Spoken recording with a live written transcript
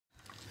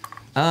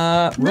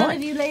None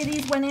of you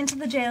ladies went into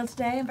the jail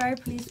today. I'm very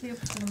pleased with your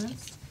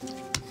performance.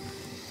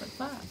 But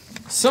fuck.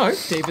 So,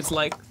 David's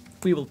like,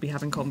 we will be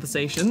having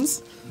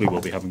conversations. We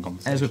will be having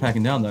conversations. As we're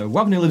packing down, though,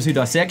 welcome to Lives Who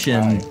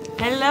Dissection.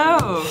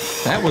 Hello.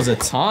 That was a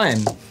time.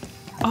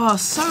 Oh,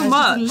 so There's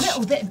much. just a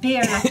little bit of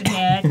beer left in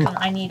here.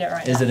 I need it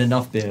right now. Is it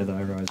enough beer, though,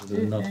 Rose? Is it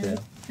enough beer?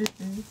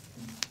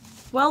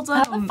 Well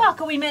How done. the fuck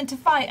are we meant to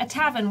fight a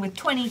tavern with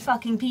 20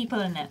 fucking people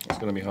in it? It's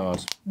going to be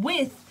hard.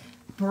 With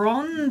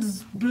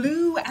bronze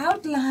blue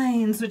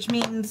outlines, which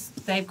means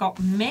they've got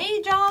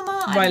mage armor.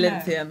 I don't know.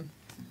 Rylinthium.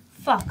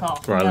 Fuck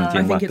off.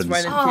 Rylinthium no. I think it's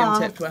weapons. Rylinthium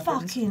tipped weapons.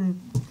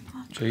 Fucking.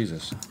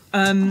 Jesus.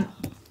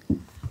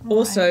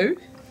 Also,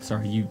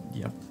 Sorry, you.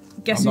 Yeah.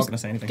 guess I'm not who's, going to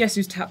say anything. guess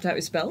who's tapped out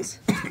his spells?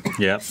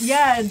 Yeah.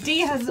 Yeah, D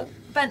has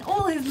spent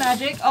all his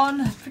magic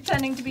on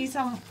pretending to be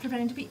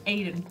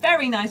Aiden.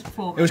 Very nice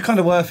performance. It was kind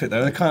of worth it,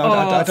 though. I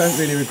don't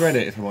really regret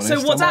it, if I'm honest. So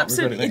what's I might regret it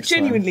absolutely, next time.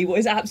 genuinely, what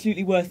is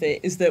absolutely worth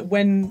it is that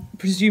when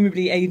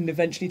presumably Aiden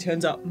eventually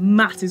turns up,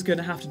 Matt is going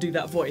to have to do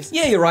that voice.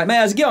 Yeah, you're right, mate.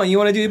 How's it going? You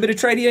want to do a bit of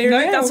trade here? No,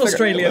 Yeah, that's we'll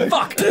figure it Australian.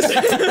 out. Fuck.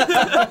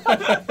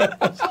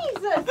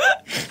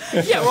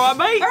 Jesus! Yeah, right,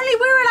 mate. Only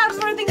we're allowed to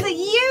throw things at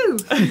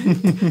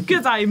you!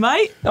 Good day,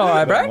 mate. All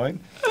right, bro. Right.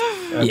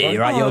 Yeah,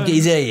 you're right. You're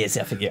geezer. Yes,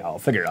 I'll figure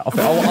it out.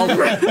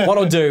 What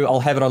I'll do, I'll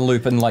have it on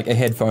loop in like a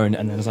headphone,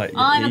 and then it's like,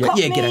 I'm a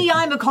cockney, get it.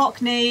 I'm a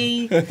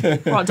cockney.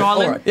 Right,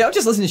 darling. All right. Yeah, I'll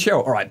just listen to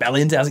Cheryl. All right,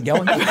 Ballions, how's it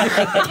going? Yeah,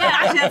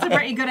 actually, that's a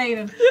pretty good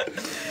Aiden.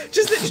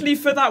 Just literally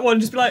for that one,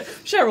 just be like,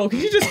 Cheryl, can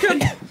you just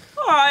come?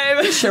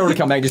 Alright. Cheryl to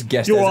come back and just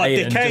guess You as are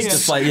Aiden. the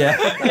Just like, yeah.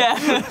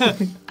 Yeah.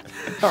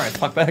 All right,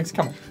 fuckbags,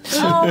 come on.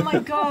 Oh my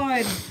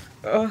god.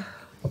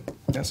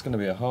 That's going to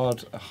be a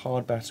hard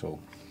battle.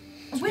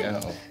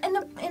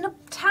 In a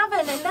tavern,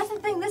 and that's the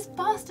thing, this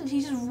bastard,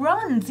 he just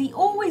runs. He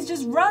always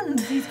just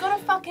runs. He's got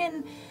a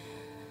fucking...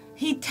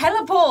 He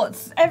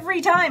teleports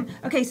every time.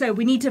 Okay, so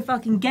we need to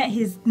fucking get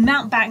his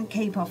mountebank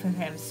cape off of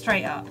him,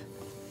 straight up.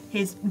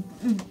 His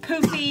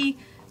poofy,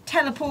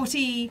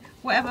 teleporty,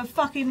 whatever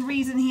fucking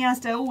reason he has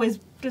to always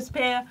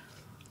disappear.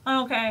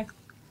 Okay.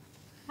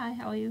 Hi,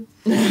 how are you?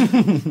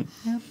 I'm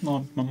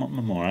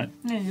alright.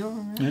 Yeah, you're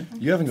alright. Yeah.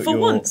 You haven't got For your...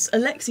 once,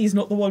 Alexei's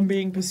not the one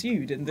being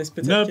pursued in this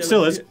particular... No,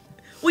 still is.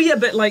 Well, yeah,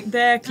 but like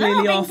they're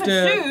clearly Not after...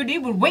 being pursued, he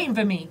was waiting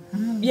for me.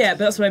 Yeah, but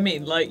that's what I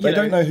mean. Like, you They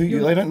don't know who you.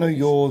 They don't know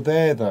you're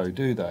there, though,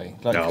 do they?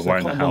 Like, No, 'cause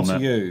wearing they the can't run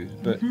to helmet. you,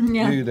 but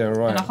Yeah. you, they're And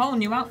right. a whole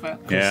new outfit.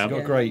 Yeah. You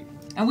got great.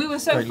 And we were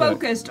so Great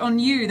look. focused on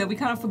you that we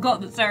kind of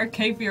forgot that SAREK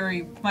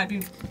CAVEFURY might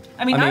be...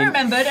 I mean, I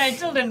remembered, and I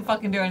still didn't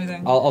fucking do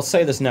anything. I'll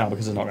say this now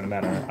because it's not going to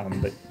matter.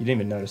 But you didn't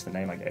even notice the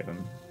name I gave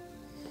him.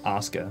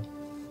 Asker.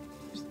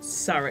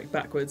 SAREK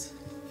backwards.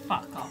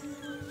 Fuck off.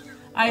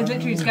 I was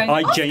literally just going,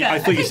 I Oscar.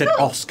 thought you Okay, said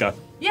cool. Oscar.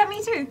 Yeah,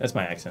 me too. That's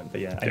my accent, but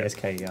yeah, ASK,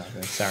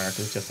 Sarek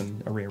is just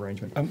a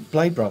rearrangement.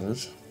 Blade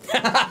Brothers.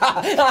 Blade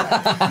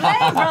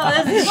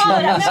Brothers,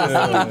 God, I've never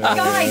seen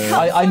Guy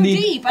cut I so need-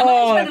 deep. I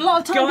know you spent a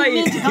lot of time being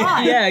mean to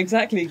Guy. Yeah,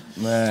 exactly.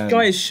 Man.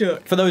 Guy is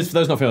shook. For those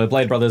not familiar,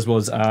 Blade Brothers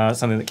was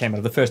something that came out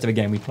of the first ever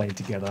game we played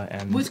together,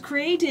 and Was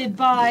created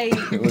by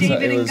It was,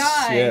 David it was, and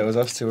Guy. Yeah, it was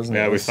us two, wasn't it?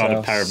 Yeah, It we was found a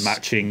us. pair of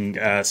matching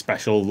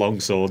special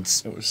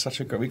longswords. It was such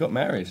a great... We got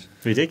married.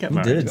 We did get We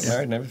married. did. Got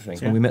married and everything.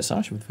 when we met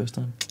Sasha for the first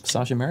time.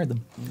 Sasha married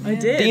them. I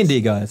did.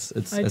 D&D guys,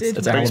 it's I did. it's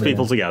Brings Brings our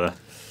people thing. together.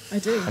 I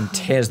do. And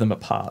tears them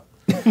apart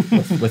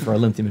with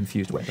Rylinthium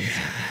infused weapons.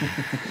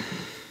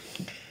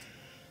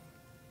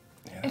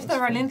 If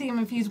there are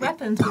lithium-infused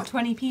weapons with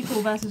 20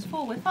 people versus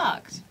 4, we're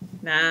fucked.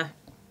 Nah.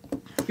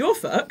 You're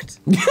fucked.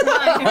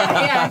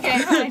 Yeah, okay,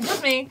 fine.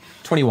 Just me.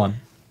 21.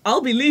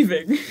 I'll be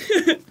leaving.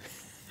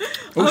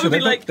 Also, I'll be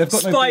they've like, got no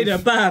Spider,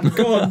 beef. bam,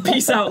 go on,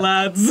 peace out,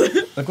 lads.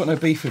 They've got no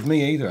beef with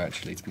me either,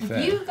 actually, to be fair.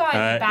 You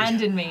guys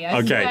abandoned me,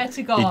 I swear Okay,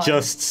 to God. he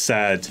just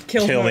said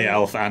Kill kill her. the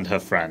elf and her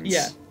friends.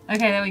 Yeah.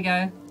 Okay, there we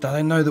go. Do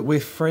they know that we're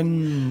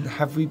friends?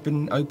 Have we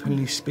been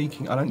openly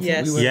speaking? I don't Yes.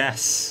 think we were.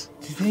 Yes.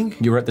 Do you think?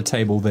 You were at the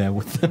table there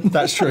with them.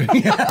 That's true.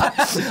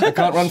 I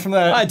can't run from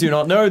that. I do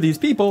not know these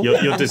people.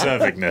 You're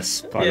deserving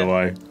this, by Yeah. the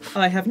way.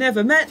 I have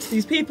never met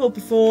these people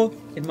before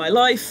in my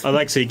life.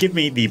 Alexei, give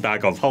me the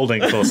bag of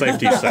holding for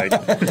safety's sake.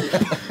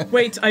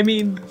 Wait, I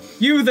mean,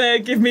 you there,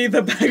 give me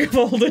the bag of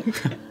holding.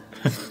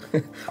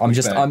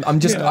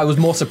 I was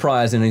more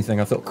surprised than anything.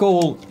 I thought,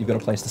 cool, you've got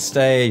a place to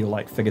stay, you'll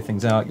like figure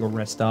things out, you'll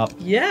rest up.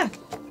 Yeah.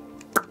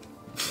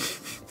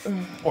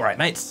 All right,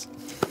 mates.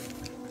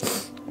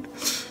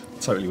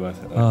 Totally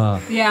worth it. Though.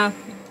 Yeah,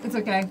 it's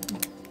okay.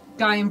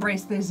 Guy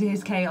embraced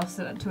his chaos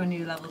to a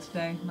new level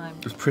today. And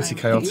it was pretty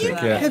chaotic,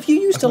 yeah. Have you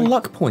used a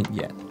luck point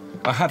yet?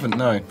 I haven't,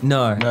 no.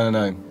 No.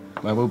 No.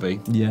 I will be.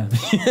 Yeah.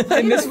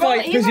 In this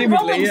fight, You've been presumably,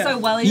 rolling yeah. so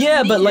well.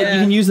 Yeah, but like Yeah.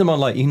 you can use them on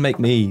like you can make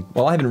me.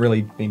 Well, I haven't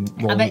really been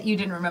I rolling. bet you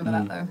didn't remember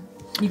that though.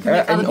 You can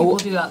make other people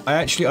do that. I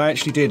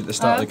actually did at the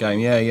start of the game.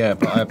 Yeah.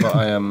 But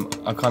I'm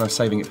kind of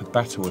saving it for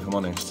battle, if I'm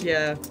honest.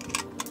 Yeah.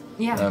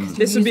 Yeah. 'cause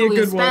This you would be used a all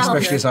your good one. spells.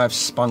 Especially as I've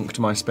spunked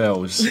my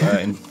spells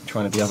in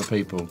trying to be other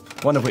people.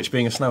 One of which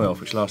being a snow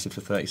elf, which lasted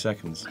for 30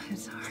 seconds. I'm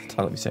sorry.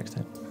 I'll let me sex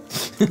tape.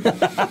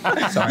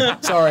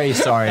 Sorry.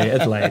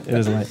 It's late. It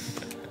is late.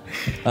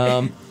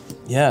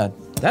 Yeah.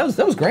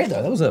 That was great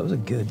though. That was a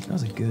good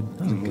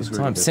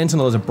time.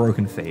 Sentinel is a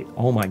broken feat.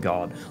 Oh my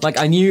god. Like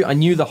I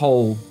knew the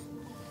whole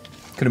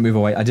couldn't move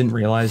away. I didn't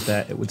realize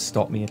that it would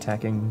stop me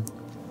attacking.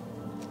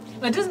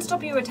 It doesn't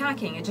stop you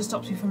attacking, it just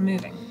stops you from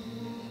moving.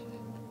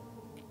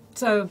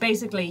 So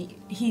basically,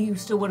 he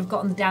still would have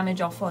gotten the damage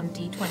off on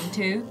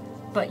D22,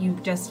 but you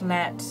just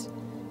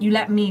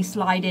let me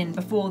slide in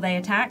before they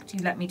attacked. You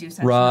let me do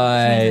Sentinel,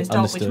 Right,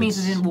 which means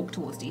I didn't walk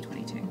towards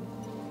D22.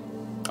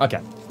 Okay,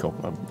 cool.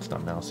 Well, it's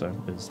done now, so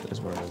is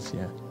what it is.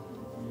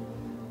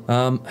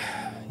 Yeah.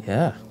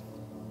 Yeah.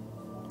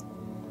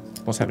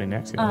 What's happening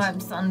next, guys? I'm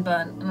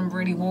sunburnt and I'm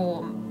really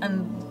warm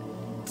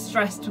and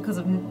stressed because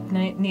of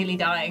nearly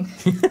dying.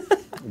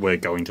 We're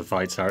going to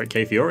fight SAREK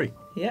CAVEFURY.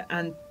 Yeah,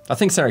 and I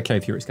think SAREK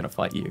is going to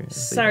fight you.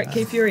 SAREK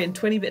CAVEFURY and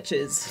 20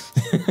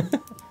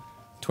 bitches.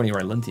 20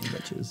 Linty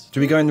bitches. Do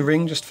we go in the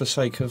ring just for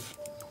sake of?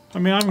 I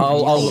mean, I'm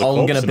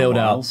going to build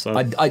out. So.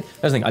 That's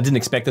the thing. I didn't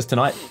expect this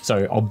tonight,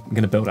 so I'm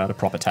going to build out a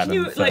proper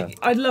tavern.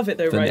 I'd love it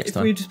though, right? next If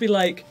time. we'd just be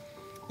like,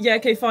 yeah,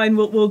 okay, fine,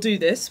 we'll do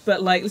this,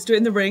 but like, let's do it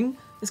in the ring.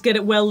 Let's get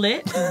it well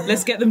lit.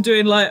 Let's get them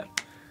doing like.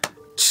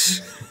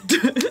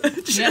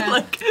 Yeah.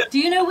 Like, do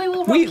you know we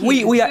will rock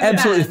We are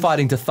absolutely band?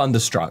 fighting to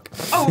Thunderstruck.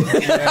 Oh.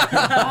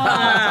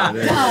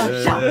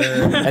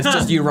 It's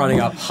just you running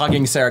up,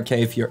 hugging SAREK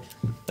CAVEFURY.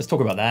 Let's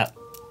talk about that.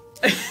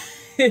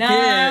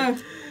 No.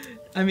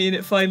 I mean,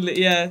 it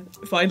finally.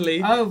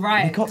 Oh,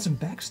 right. You got some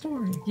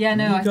backstory. Yeah,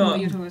 no, You I got- thought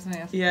you were talking about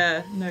something else.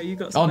 Yeah, no, you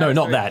got. Oh Some no,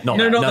 not backstory. that. Not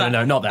No, that. not No, that.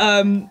 no, not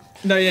that.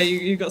 No, yeah,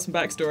 you got some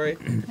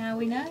backstory. Now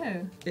we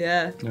know.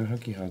 Yeah, No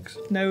huggy hugs.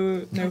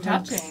 no hugs.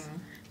 Touching.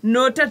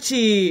 No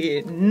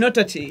touchy, no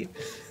touchy.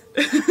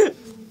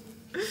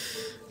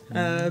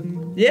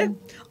 Yeah,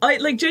 I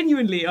like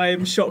genuinely. I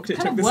am shocked it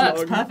Kind took of this works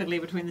long. perfectly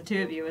between the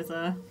two of you as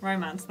a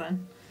romance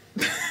then.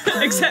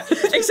 except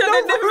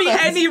there'd never be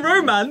any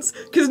romance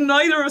because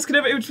neither of us could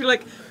ever. It would be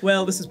like,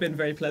 well, this has been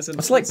very pleasant.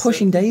 It's like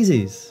pushing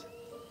daisies.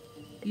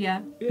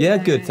 Yeah. Yeah,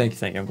 good.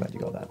 Thank you. I'm glad you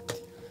got that.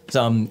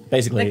 So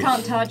basically, They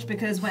can't touch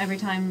because every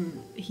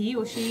time he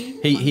or she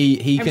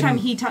he every time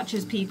can, he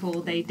touches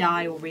people, they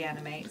die or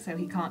reanimate. So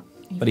he can't.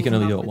 but he can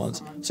falls only in do it love once.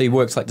 with someone. So he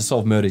works like to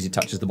solve murders. He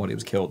touches the body that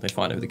was killed. They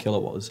find out who the killer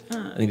was,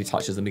 and then he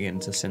touches them again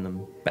to send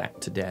them back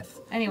to death.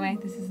 Anyway,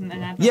 this isn't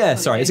an advert. Yeah,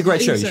 for sorry, you. it's a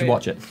great show. You Sorry. should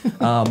watch it.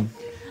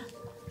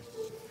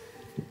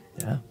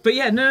 Yeah, But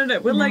yeah, no.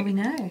 We're Now like, we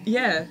know.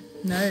 yeah,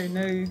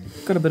 no.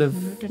 got a bit of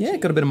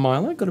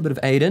Myla, got a bit of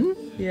Aiden.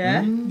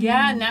 Yeah,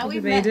 Yeah, now Look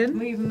we've at met. Aiden.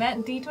 We've met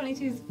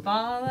D22's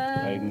father.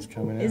 Aiden's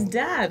coming out. his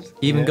dad.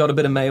 Even Yeah. got a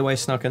bit of Meue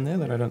snuck in there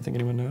that I don't think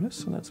anyone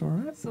noticed, so that's all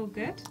right. It's all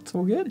good. It's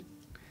all good.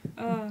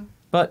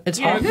 But it's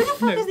Yeah, hard. who the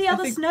fuck No, is the I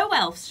other think- snow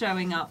elf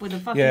showing up with a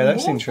fucking Yeah,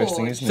 that's warforged?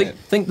 interesting, isn't it?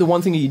 Think the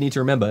one thing you need to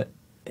remember,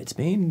 it's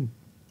been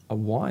a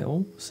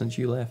while since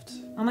you left.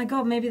 Oh my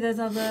god, maybe there's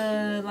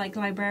other like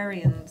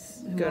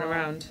librarians who Going are-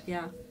 around.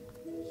 Yeah.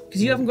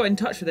 Because you haven't got in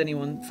touch with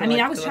anyone. For I mean,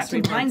 like I was the last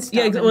trapped in 3 months. Pine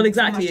Yeah, Stuff well, and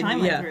exactly. So much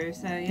time yeah. went through,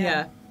 so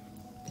Yeah.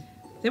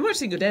 They might just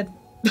think you're dead.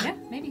 Yeah,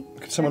 maybe.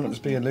 Could someone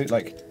just be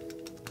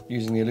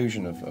using the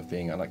illusion of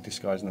being like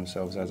disguising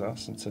themselves as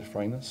us and to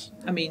frame us?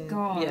 I mean,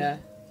 God. yeah.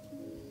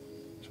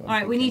 That's what I'm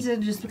Alright, we need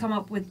thinking. to just come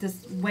up with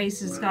this ways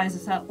to disguise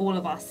us, all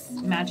of us,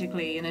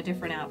 magically in a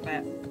different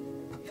outfit.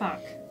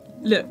 Fuck.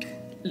 Look.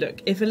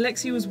 If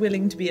Alexei was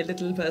willing to be a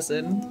little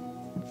person,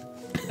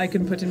 I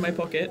can put in my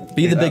pocket.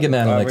 Be the Yeah, bigger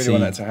man, I really Alexei.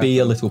 want that to Be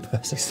a happen. little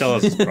person. Still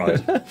has his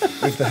pride.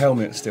 With the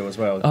helmet still as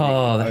well.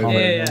 Oh, the Over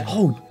helmet. it. Yeah.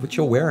 Oh, what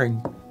you're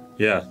wearing.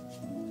 Yeah.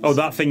 Oh,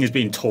 that thing is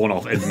being torn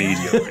off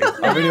immediately.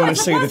 I really want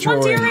to see the What's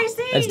your drawing.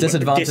 AC? It's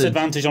disadvantage.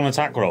 Disadvantage on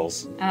attack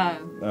rolls. Oh.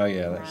 Oh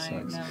yeah, that Right,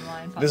 sucks. never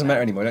mind. It fuck doesn't that.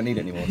 matter anymore. I don't need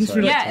it anymore. So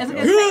Yeah, I was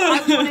gonna say,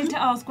 I was wanting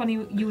to ask when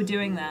you were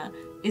doing that.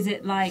 Is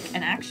it like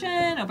an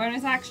action, a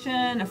bonus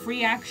action, a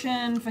free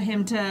action for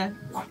him to?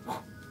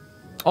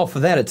 Oh, for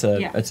that it's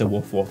Yeah. a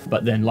woof.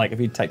 But then like if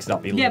he takes it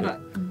up, he'll Yeah, leave but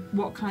it.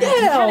 what kind? Yeah,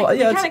 of yeah,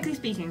 it's- mechanically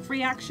speaking,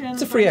 free action.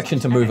 It's a free bonus action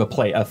to action. move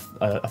Okay.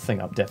 a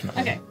thing up,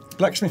 definitely. Okay.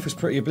 Blacksmith was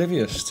pretty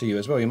oblivious to you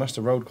as well. You must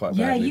have rolled quite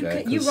Yeah, badly you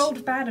there. you 'cause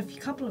rolled bad a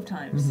couple of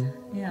times.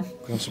 Yeah.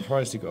 I'm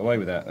surprised you got away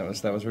with that.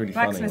 That was really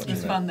funny. Blacksmith was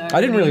watching fun though. I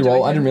didn't really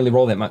roll. I enjoyed didn't really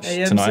roll that much I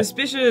am tonight.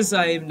 suspicious.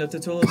 I am not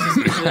at all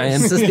suspicious. I am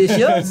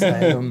suspicious.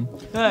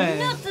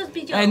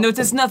 it. I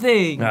noticed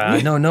nothing.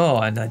 No,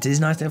 and it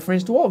is nice to have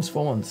French dwarves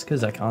for once,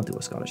 because I can't do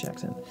a Scottish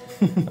accent.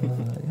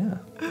 Yeah.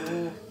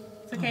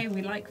 It's okay.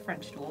 We like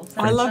French dwarves.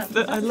 I love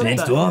that. I love French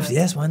that. dwarves,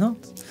 yes, why not?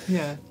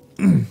 Yeah.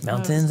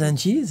 Mountains and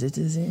cheese, it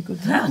is a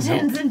good time.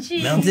 Mountains and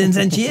cheese. Mountains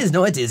and cheese,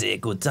 no, it is a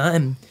good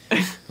time.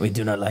 We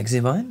do not like the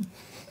wine.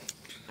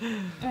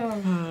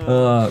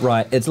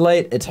 Right, it's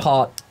late, it's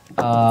hot.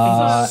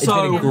 It's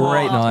so been a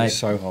great hot. night. It's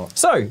so hot.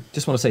 So,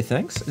 just want to say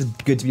thanks. It's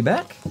good to be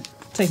back.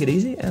 Take it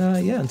easy,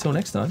 and yeah, until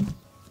next time.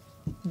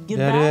 Who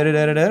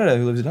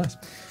lives and dies?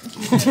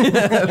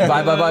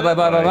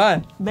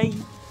 Bye.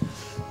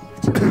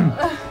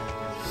 Bye.